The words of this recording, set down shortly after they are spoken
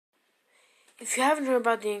If you haven't heard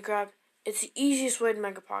about the Anchor app, it's the easiest way to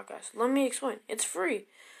make a podcast. Let me explain. It's free.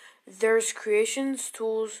 There's creations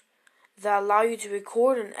tools that allow you to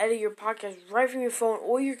record and edit your podcast right from your phone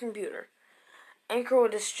or your computer. Anchor will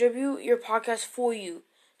distribute your podcast for you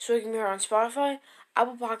so it can be heard on Spotify,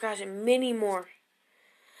 Apple Podcasts, and many more.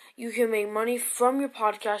 You can make money from your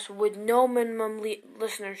podcast with no minimum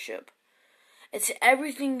listenership. It's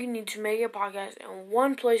everything you need to make a podcast in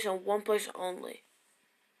one place and one place only.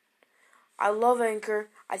 I love Anchor.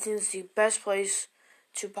 I think it's the best place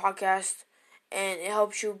to podcast, and it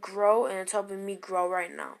helps you grow, and it's helping me grow right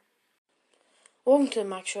now. Welcome to the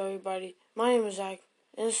Mac Show, everybody. My name is Zach,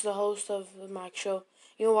 and this is the host of the Mac Show.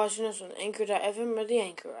 You're watching this on Anchor.fm or the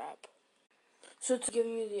Anchor app. So today,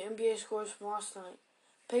 giving you the NBA scores from last night.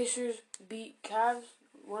 Pacers beat Cavs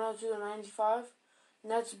 102-95.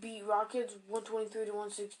 Nets beat Rockets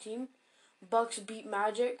 123-116. Bucks beat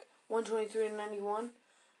Magic 123-91.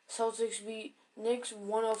 Celtics beat Knicks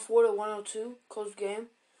 104-102, close game.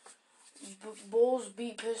 Bulls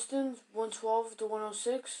beat Pistons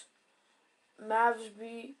 112-106.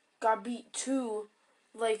 Mavs got beat to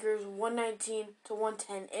Lakers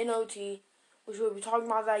 119-110 in OT, which we'll be talking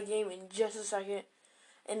about that game in just a second.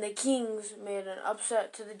 And the Kings made an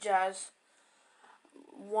upset to the Jazz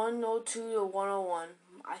 102-101.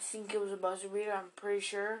 I think it was a buzzer beater, I'm pretty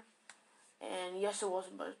sure. And yes, it was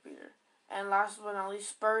a buzzer beater. And last but not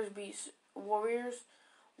least, Spurs beat Warriors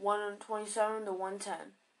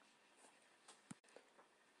 127-110.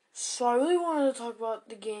 So I really wanted to talk about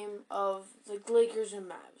the game of the Lakers and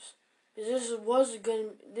Mavs. This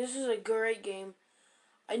is a great game.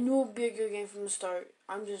 I knew it would be a good game from the start.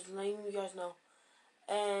 I'm just letting you guys know.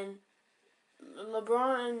 And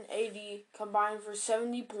LeBron and AD combined for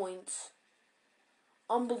 70 points.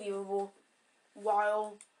 Unbelievable.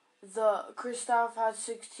 While the Kristaps had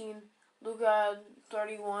 16, Luka had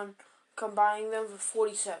 31, combining them for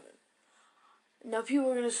 47. Now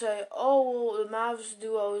people are going to say, oh, well, the Mavs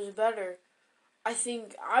duo is better. I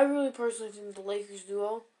really personally think the Lakers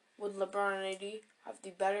duo with LeBron and AD have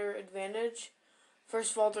the better advantage.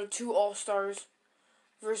 First of all, they're two all-stars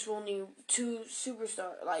versus only two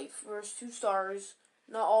superstars, versus two stars,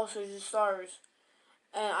 not all-stars, just stars.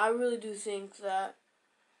 And I really do think that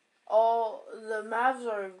the Mavs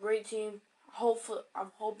are a great team.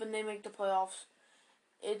 I'm hoping they make the playoffs.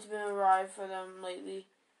 It's been a ride for them lately,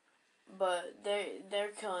 but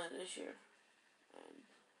they're killing it this year, and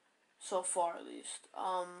so far at least.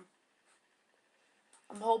 I'm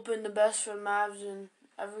hoping the best for the Mavs and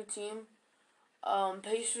every team.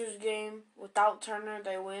 Pacers game without Turner,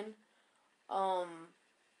 they win.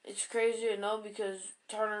 It's crazy to know because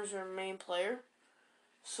Turner's their main player.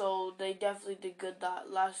 So they definitely did good that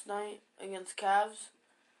last night against Cavs.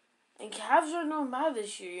 And Cavs are no bad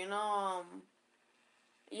this year, you know.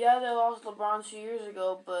 Yeah, they lost LeBron 2 years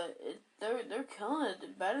ago, but they're killing it. They're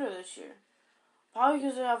better this year. Probably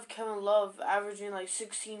because they have Kevin Love averaging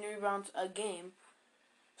 16 rebounds a game.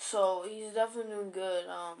 So he's definitely doing good.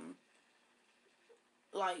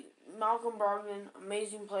 Malcolm Brogdon,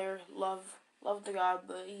 amazing player. Love the guy,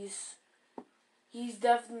 but he's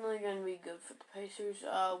definitely going to be good for the Pacers.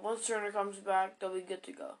 Once Turner comes back, they'll be good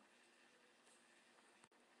to go.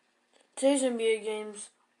 Today's NBA games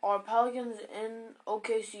are Pelicans in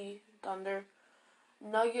OKC Thunder,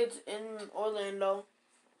 Nuggets in Orlando,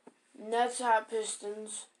 Nets at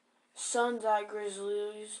Pistons, Suns at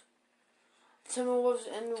Grizzlies, Timberwolves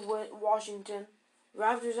in Washington,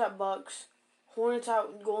 Raptors at Bucks, Hornets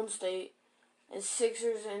at Golden State, and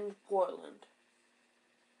Sixers in Portland.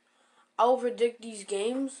 I will predict these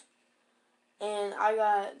games, and I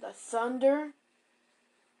got the Thunder,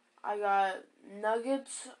 I got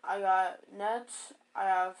Nuggets, I got Nets, I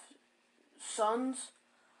have Suns,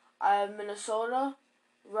 I have Minnesota,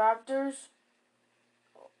 Raptors,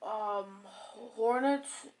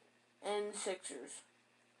 Hornets, and Sixers.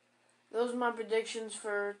 Those are my predictions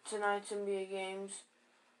for tonight's NBA games.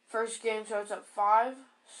 First game starts at 5,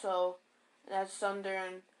 so that's Thunder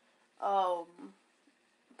and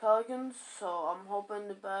Pelicans, so I'm hoping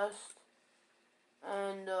the best.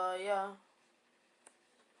 And, yeah.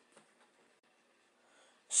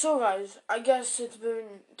 So, guys, I guess it's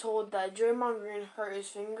been told that Draymond Green hurt his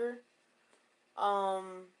finger. I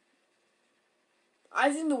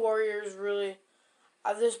think the Warriors really,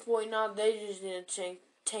 at this point now, they just need to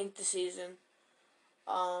tank the season.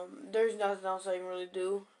 There's nothing else I can really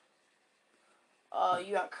do.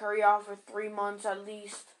 You got Curry out for 3 months at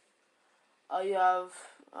least. You have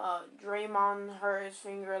Draymond hurt his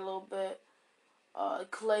finger a little bit.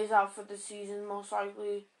 Clay's out for the season most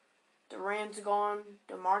likely. Durant's gone.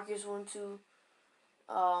 DeMarcus went to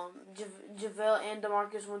JaVale and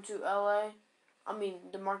DeMarcus went to LA. I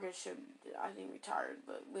mean, DeMarcus should, I think, retired,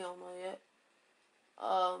 but we don't know yet.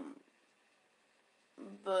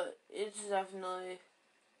 But it's definitely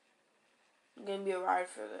gonna be a ride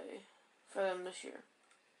for them this year.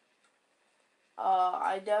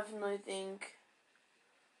 I definitely think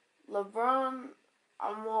LeBron.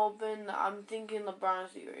 I'm thinking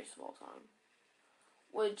LeBron's the greatest of all time.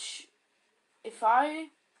 Which, if I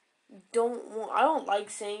I don't like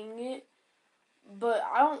saying it, but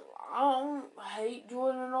I don't hate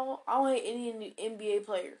Jordan at all. I don't hate any NBA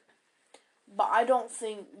player, but I don't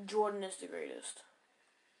think Jordan is the greatest.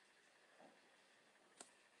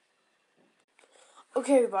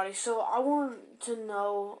 Okay, everybody. So I want to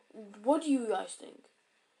know, what do you guys think?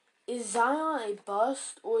 Is Zion a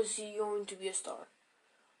bust, or is he going to be a star?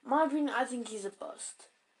 My opinion, I think he's a bust.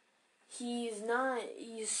 He's not.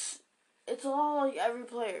 It's a lot like every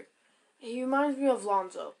player. He reminds me of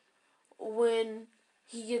Lonzo. When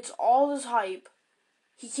he gets all this hype,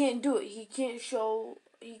 he can't do it. He can't show.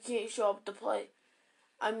 He can't show up to play.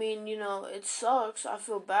 I mean, it sucks. I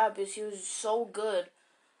feel bad because he was so good,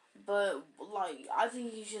 but I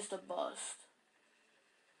think he's just a bust.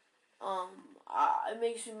 It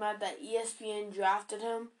makes me mad that ESPN drafted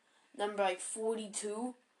him number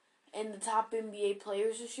 42 in the top NBA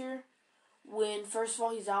players this year. When first of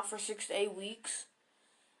all he's out for 6 to 8 weeks,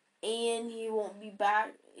 and he won't be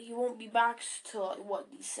back. He won't be back till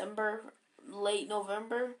December, late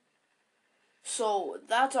November. So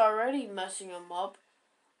that's already messing him up.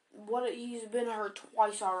 He's been hurt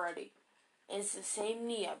twice already, and it's the same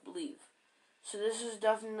knee, I believe. So this is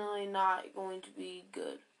definitely not going to be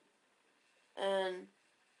good. And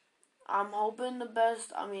I'm hoping the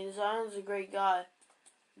best. I mean, Zion's a great guy,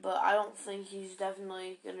 but I don't think he's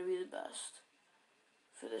definitely going to be the best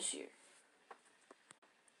for this year.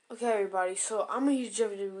 Okay, everybody, so I'm a huge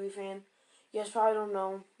WWE fan. You guys probably don't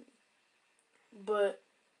know, but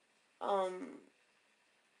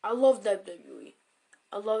I love WWE.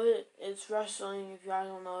 I love it. It's wrestling, if you guys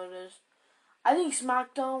don't know what it is. I think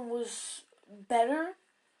SmackDown was better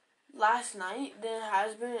last night than it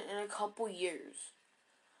has been in a couple years.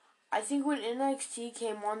 I think when NXT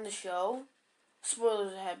came on the show,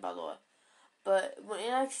 spoilers ahead, by the way, but when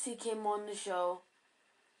NXT came on the show,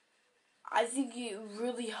 I think it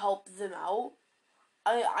really helped them out.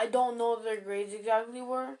 I don't know what their grades exactly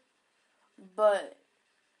were, but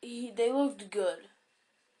they looked good.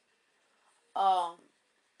 I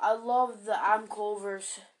love the Adam Cole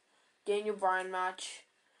versus Daniel Bryan match.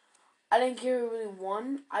 I didn't care who really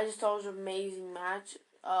won. I just thought it was an amazing match.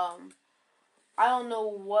 I don't know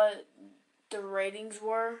what the ratings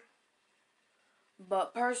were,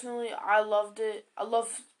 but personally, I loved it. I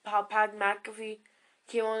love how Pat McAfee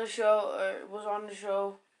came on the show, or was on the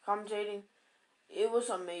show, commentating. It was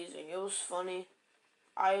amazing. It was funny.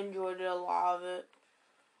 I enjoyed it, a lot of it.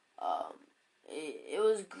 It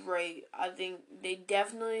was great. I think they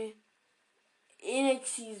definitely,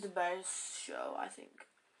 NXT is the best show, I think.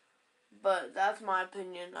 But that's my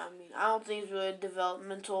opinion. I mean, I don't think it's really a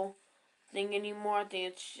developmental thing anymore. I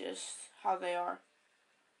think it's just how they are.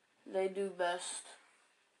 They do best.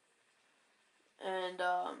 And,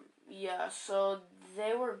 yeah, so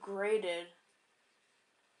they were graded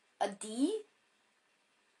a D?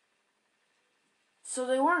 So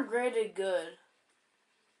they weren't graded good.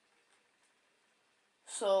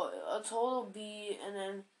 So a total B, and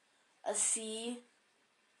then a C,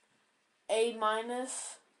 A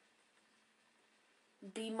minus,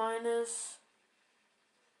 B minus,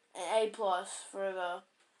 and A plus for the.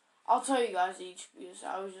 I'll tell you guys each because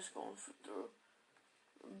I was just going through.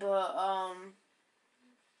 But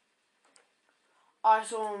alright,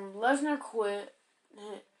 so Lesnar quit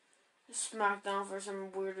SmackDown for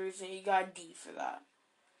some weird reason. He got a D for that.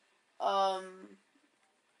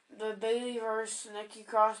 The Bayley vs. Nikki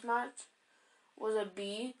Cross match was a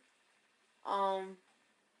B.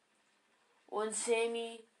 When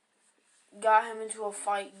Sammy got into a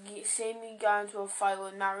fight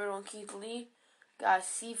with Matt Riddle and Keith Lee, got a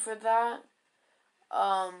C for that.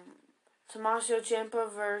 Tommaso Ciampa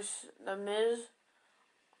versus The Miz,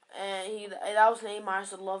 and that was an A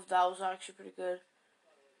minus. I loved that. Was actually pretty good.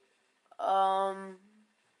 What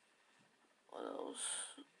else?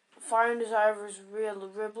 Fire and Desire versus Rhea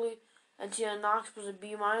Ripley and Tia Knox was a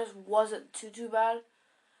B minus. Wasn't too bad.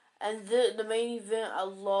 And the main event, I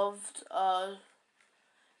loved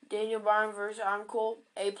Daniel Bryan versus Adam Cole.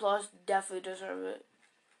 A plus, definitely deserve it.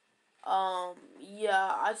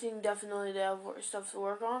 Yeah, I think definitely they have stuff to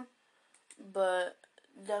work on, but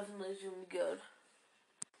definitely it's gonna be good.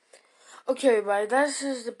 Okay, everybody, this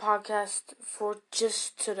is the podcast for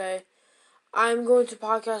just today. I'm going to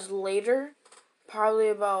podcast later, probably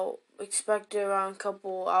about expected around a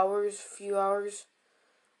couple hours, few hours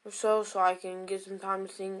or so I can get some time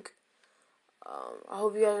to think. I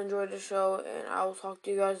hope you guys enjoyed the show, and I will talk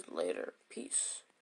to you guys later. Peace.